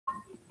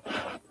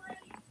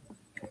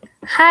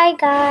Hi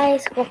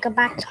guys, welcome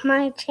back to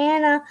my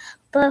channel.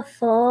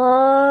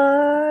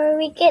 Before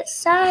we get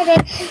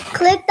started,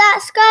 click that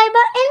subscribe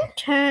button,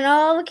 turn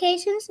on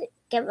notifications,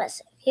 give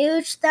us a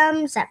huge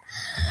thumbs up.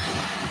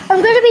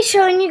 I'm going to be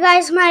showing you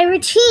guys my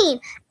routine,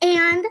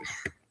 and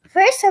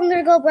first I'm going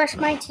to go brush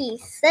my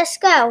teeth. Let's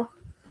go.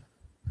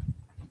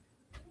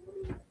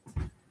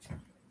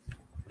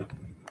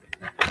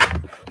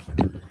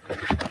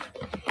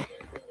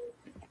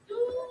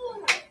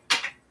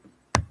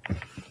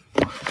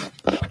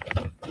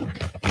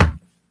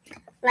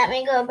 Let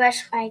me go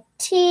brush my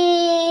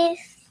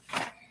teeth.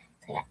 I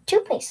got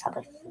toothpaste on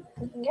my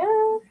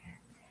finger.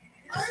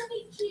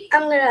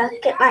 I'm gonna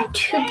get my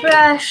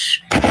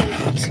toothbrush.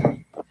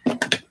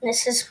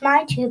 This is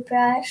my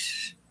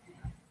toothbrush.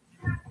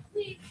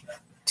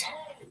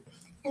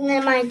 And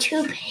then my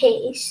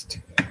toothpaste.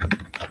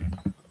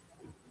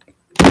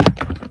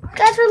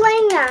 Guys, we're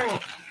laying on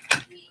it.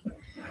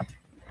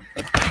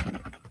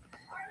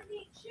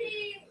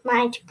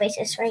 My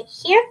toothpaste is right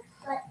here.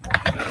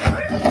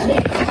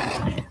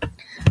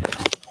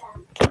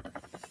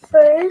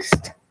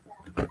 First,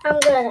 I'm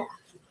gonna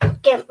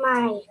get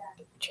my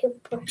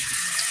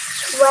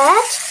toothbrush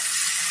wet.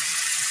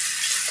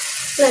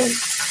 Then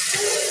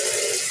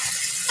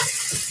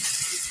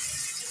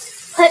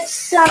put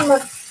some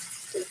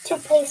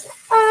toothpaste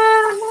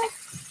on.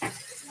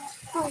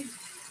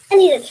 I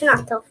need to turn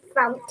off the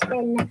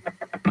fountain.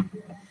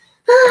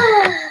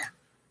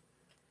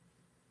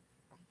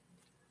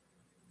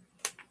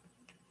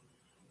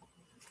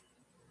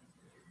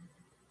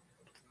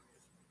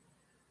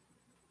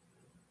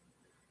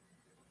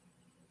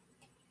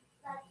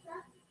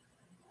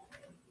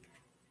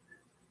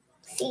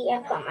 See, I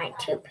put my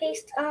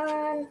toothpaste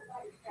on,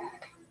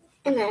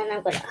 and then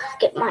I'm gonna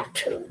get my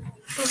finger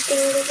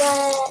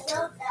wet,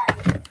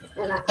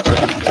 and I'm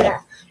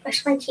gonna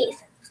brush my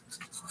teeth.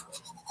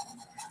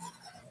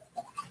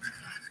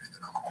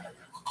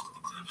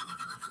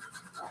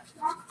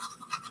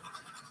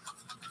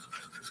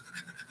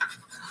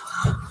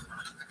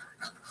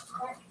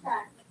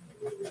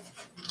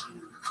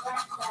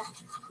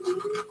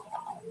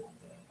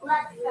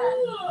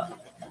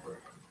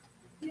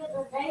 You're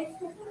the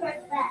nicest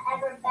person that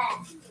ever met.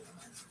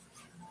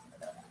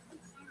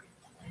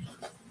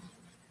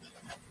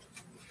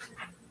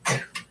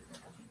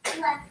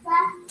 Alexa,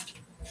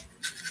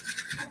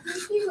 I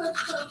think you look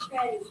so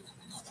pretty.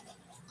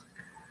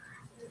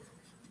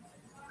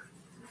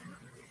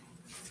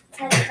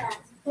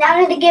 Now I'm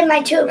going to get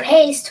my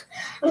toothpaste.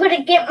 I'm going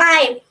to get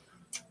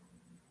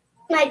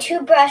my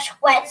toothbrush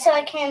wet so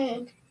I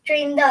can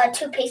drain the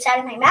toothpaste out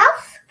of my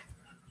mouth.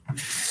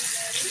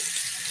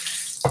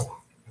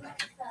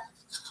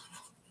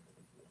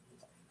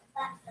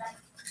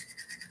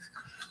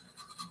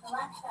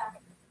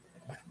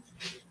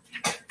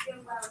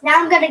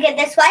 Now I'm going to get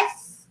this wet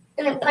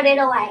and then put it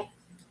away.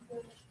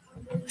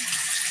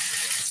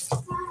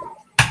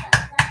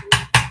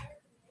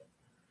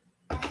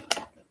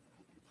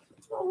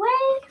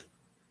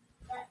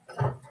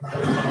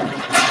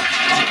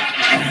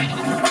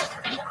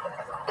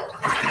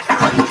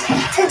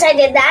 Since I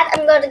did that,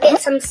 I'm going to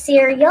get some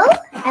cereal.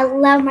 I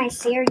love my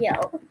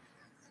cereal.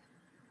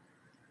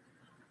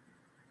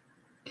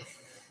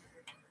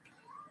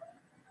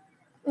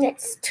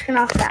 Let's turn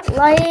off that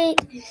light.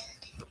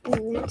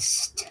 And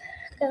let's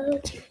go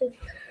to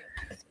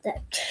the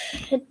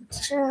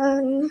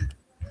kitchen.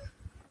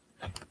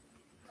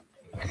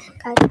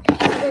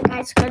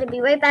 Guys, going to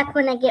be right back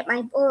when I get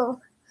my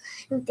bowl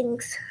and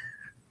things.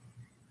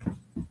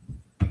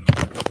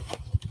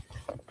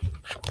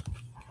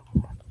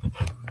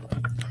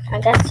 I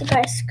guess you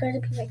guys are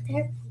going to be right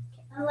there.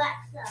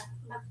 Alexa,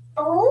 my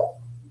bowl.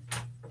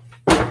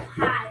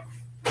 Hi.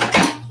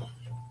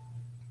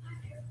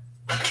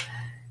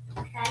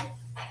 Okay.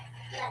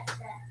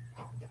 Alexa.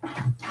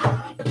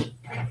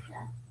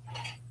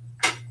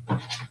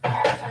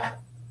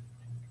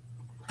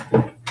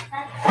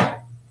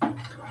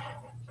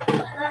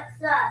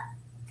 Alexa.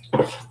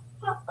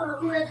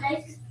 Who the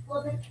nicest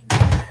woman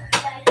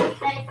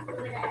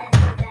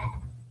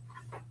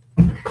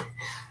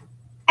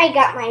I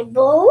got my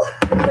bowl.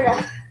 I'm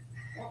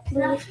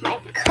gonna leave my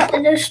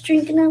colors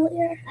drinking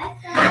earlier. I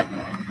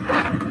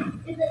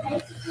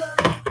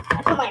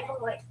put my bowl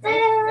right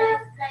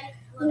there.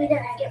 I'm gonna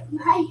get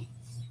my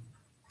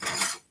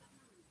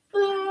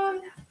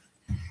spoon.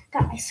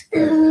 Got my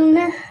spoon.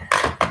 I'm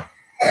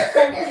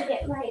gonna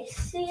get my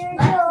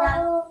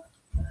cereal.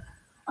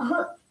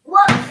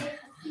 What?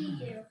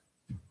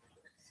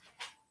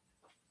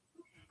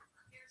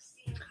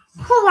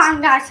 Hold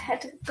on, guys. I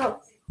had to go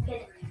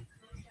get it.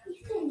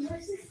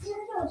 Where's the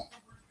cereal?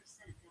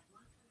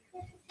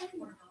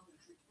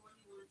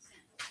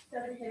 Is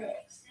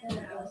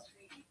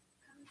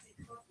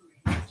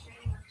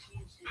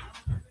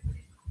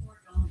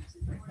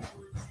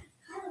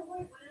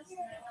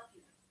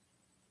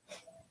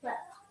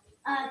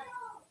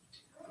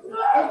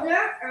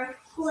there an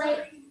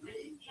earthquake?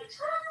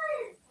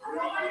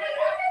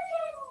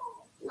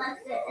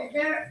 Is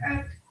there an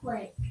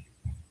earthquake?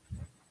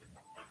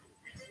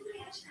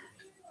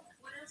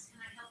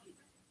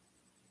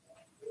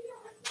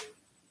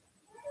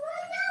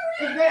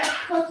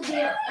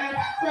 nuclear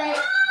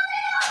earthquake.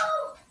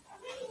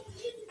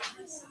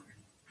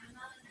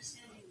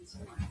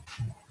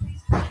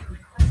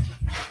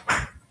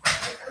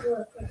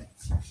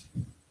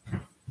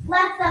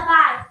 Left the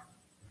bye.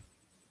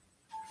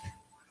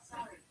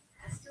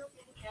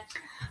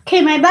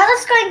 Okay, my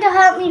brother's going to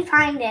help me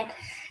find it.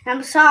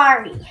 I'm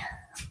sorry.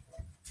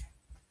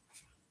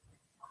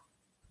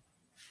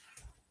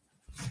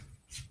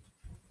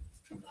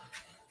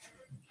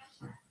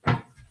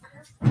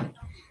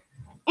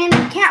 And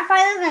I can't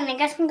find it, then I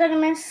guess I'm gonna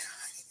miss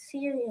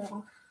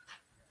cereal.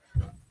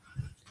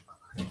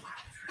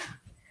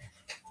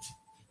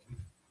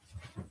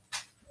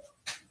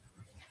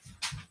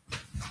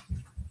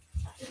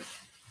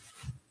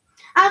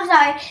 I'm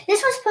sorry.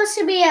 This was supposed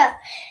to be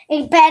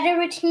a better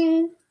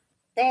routine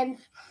than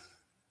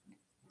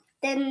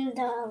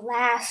the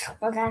last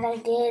one that I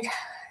did.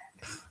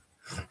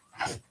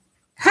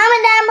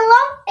 Comment down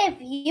below if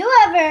you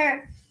have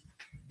a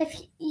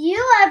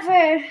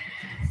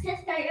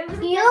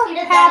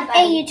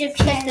YouTube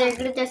channel. You're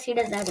gonna just eat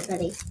a Nutty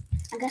Buddy.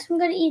 I guess I'm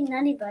gonna eat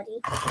Nutty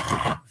Buddy.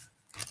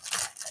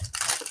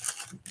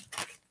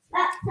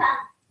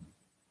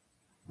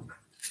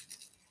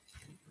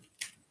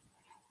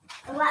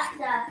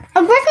 Alexa.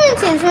 I'm working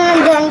since when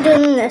I'm done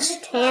doing this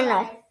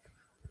channel.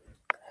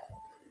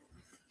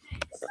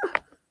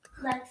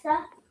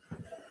 Alexa,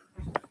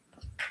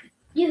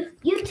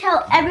 you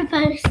tell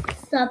everybody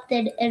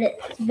something, and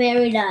it's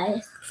very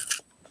nice.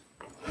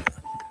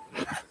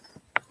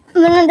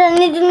 When I'm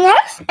done eating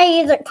this, I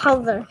use a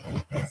color.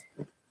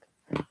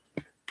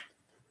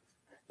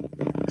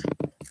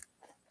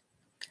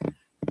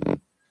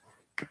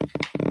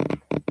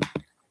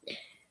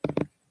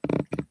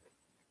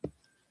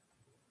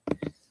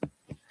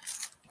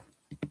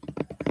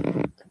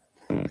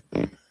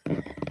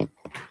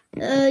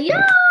 Yo!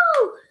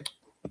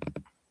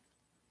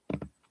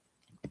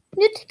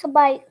 You take a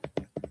bite.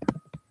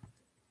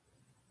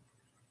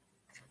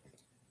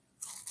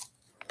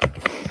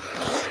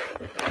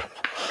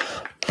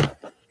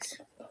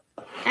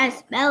 I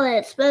smell it.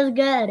 It smells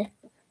good.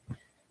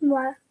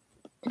 What?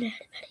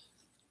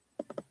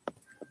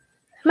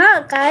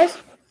 Smell it, guys.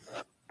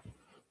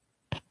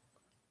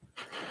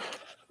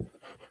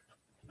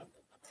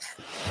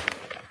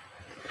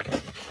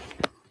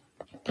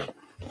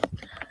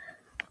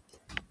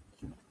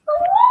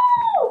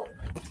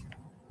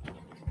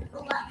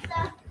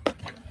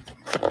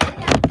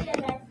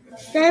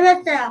 Save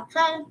it there,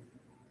 okay?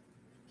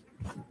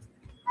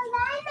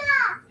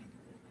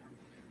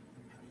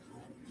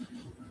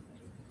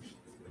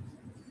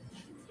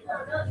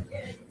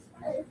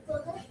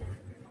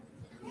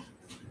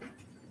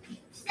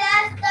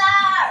 Sister!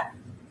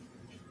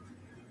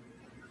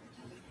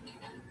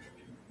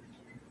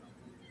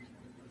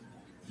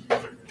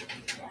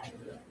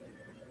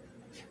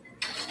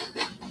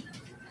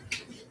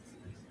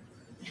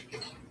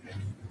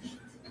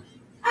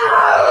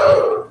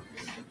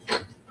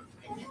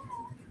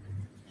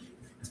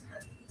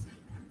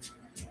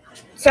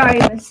 Sorry,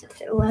 my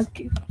sister left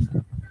you.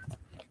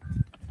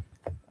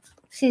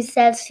 She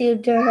said she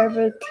would do her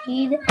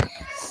routine.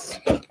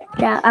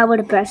 Now I would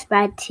have brushed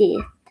my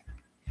teeth.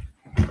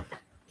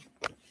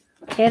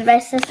 Okay, my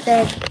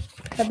sister,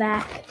 come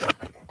back.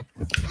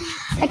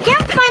 I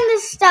can't find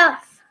this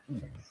stuff.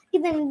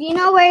 Ethan, do you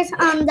know where's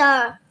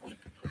the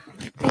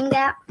thing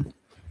at?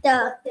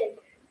 The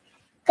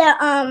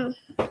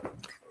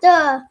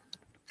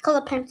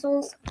color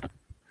pencils?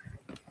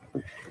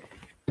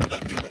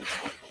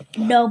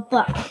 No,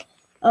 but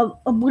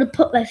I'm gonna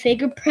put my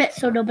fingerprint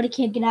so nobody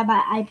can get on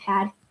my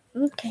iPad.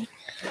 Okay.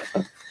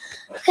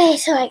 Okay,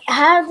 so I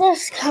have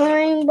this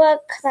coloring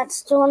book.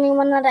 That's the only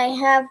one that I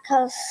have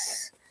because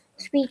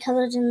it's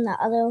recolored in the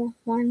other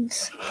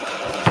ones.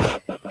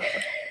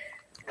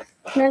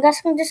 And I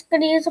guess I'm just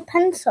gonna use a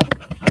pencil.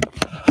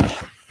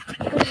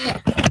 Okay.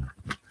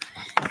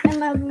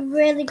 I'm a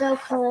really good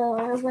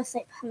color with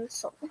a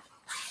pencil.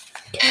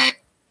 Okay.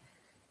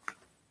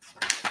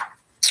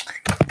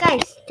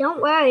 Guys,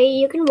 don't worry,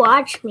 you can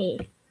watch me.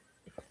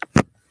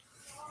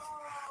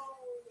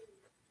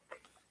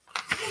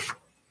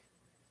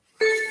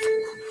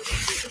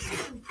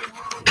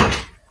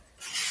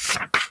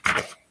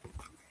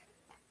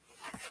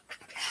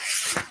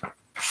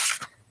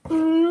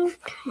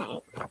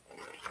 Okay.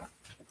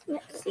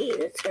 Let's see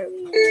this.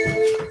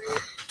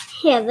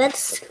 Here,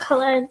 let's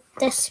color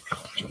this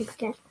picture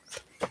again.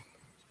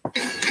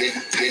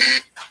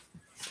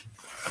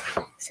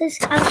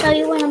 I'll show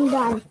you when I'm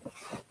done.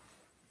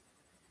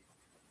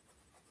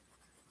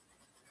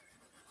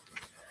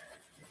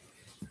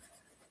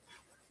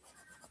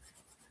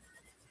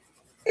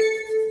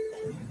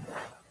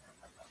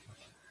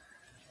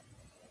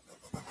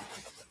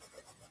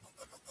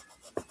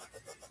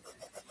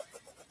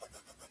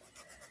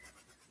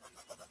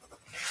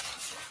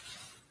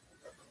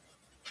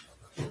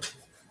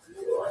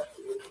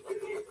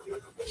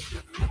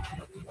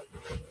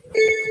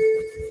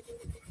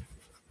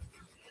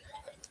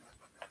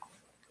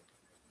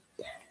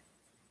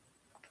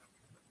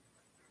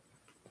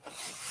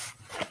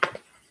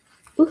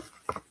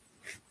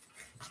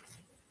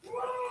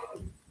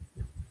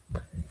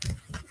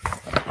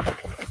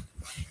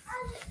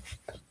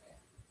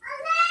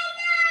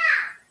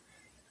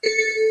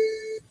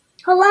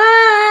 Hold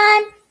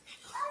on.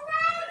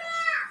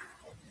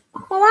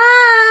 Hold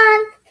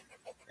on.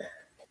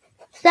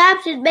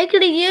 Stop, she's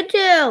making a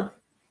YouTube.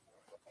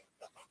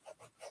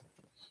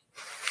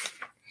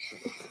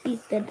 He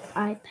said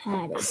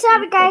iPad.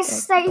 Sorry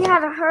guys that you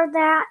haven't heard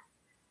that.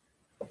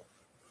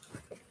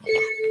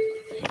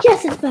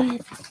 Yes, it's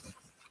 5.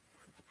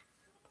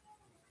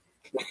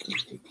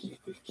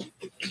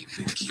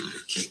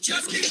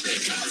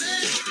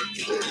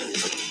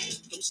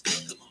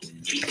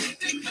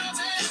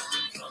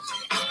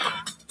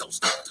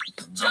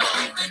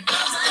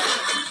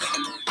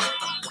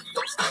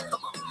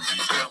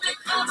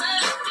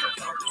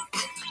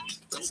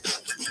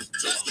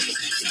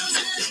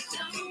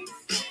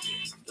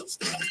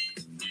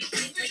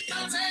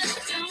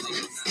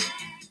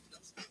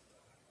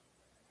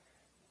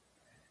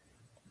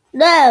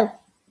 No.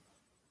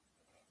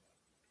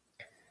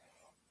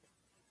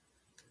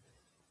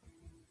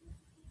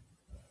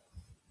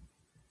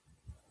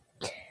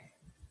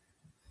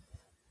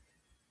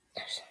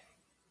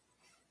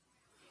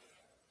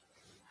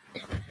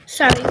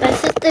 Sorry, my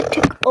sister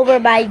took over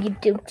my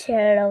YouTube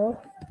channel.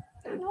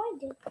 No, I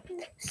didn't.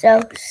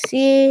 So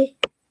she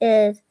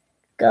is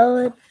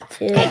going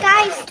to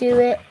do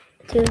it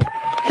too.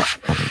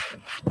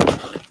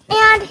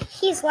 And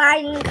he's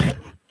lying.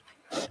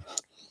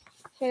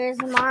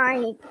 Here's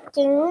my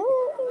thing.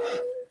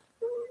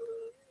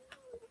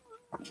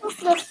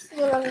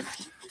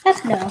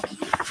 Let's go.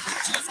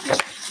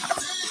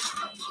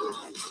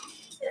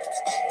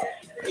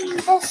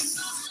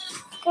 Let's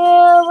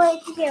go right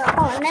here.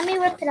 Oh, let me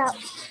rip it out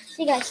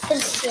so you guys can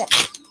see it.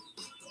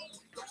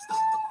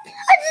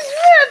 I just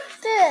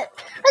ripped it.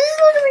 I just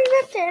literally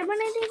ripped it when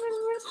I didn't even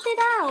rip it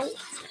out.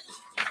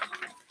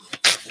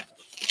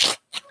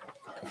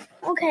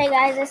 Okay,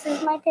 guys, this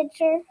is my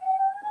picture.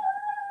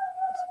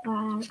 It's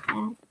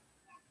bad.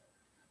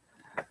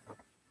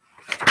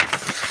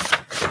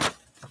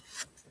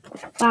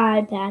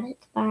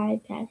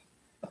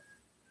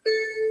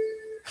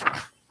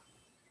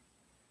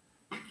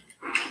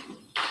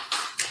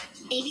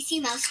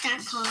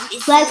 abcmouse.com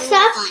is Like so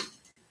stuff? fun.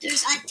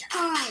 There's a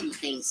ton of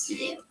things to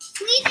do.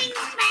 Leaving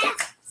rap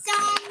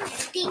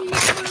songs, they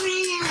never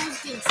ran out of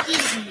things.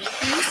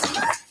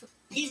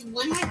 There's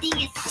one more thing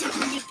that's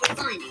super duper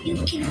fun. You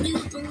can do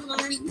the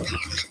learning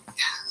path.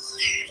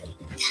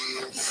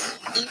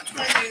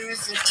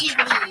 Interviews,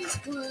 activities,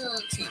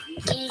 books,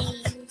 and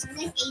games.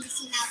 Like ABC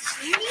Mouse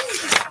Learning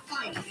is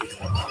fun.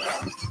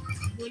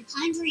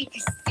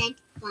 100%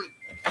 fun.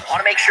 Want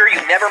to make sure you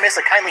never miss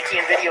a Kindly Key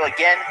in video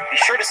again? Be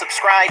sure to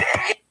subscribe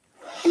and hit.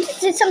 I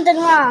just did something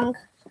wrong.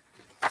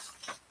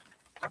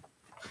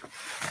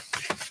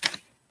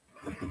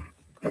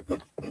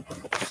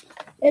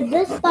 Is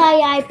this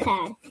my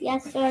iPad?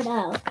 Yes or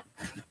no?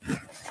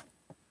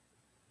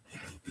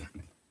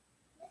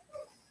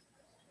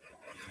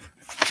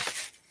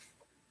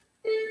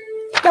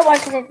 Don't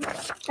worry,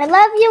 I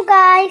love you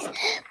guys.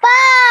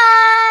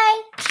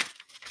 Bye.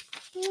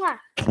 Mwah.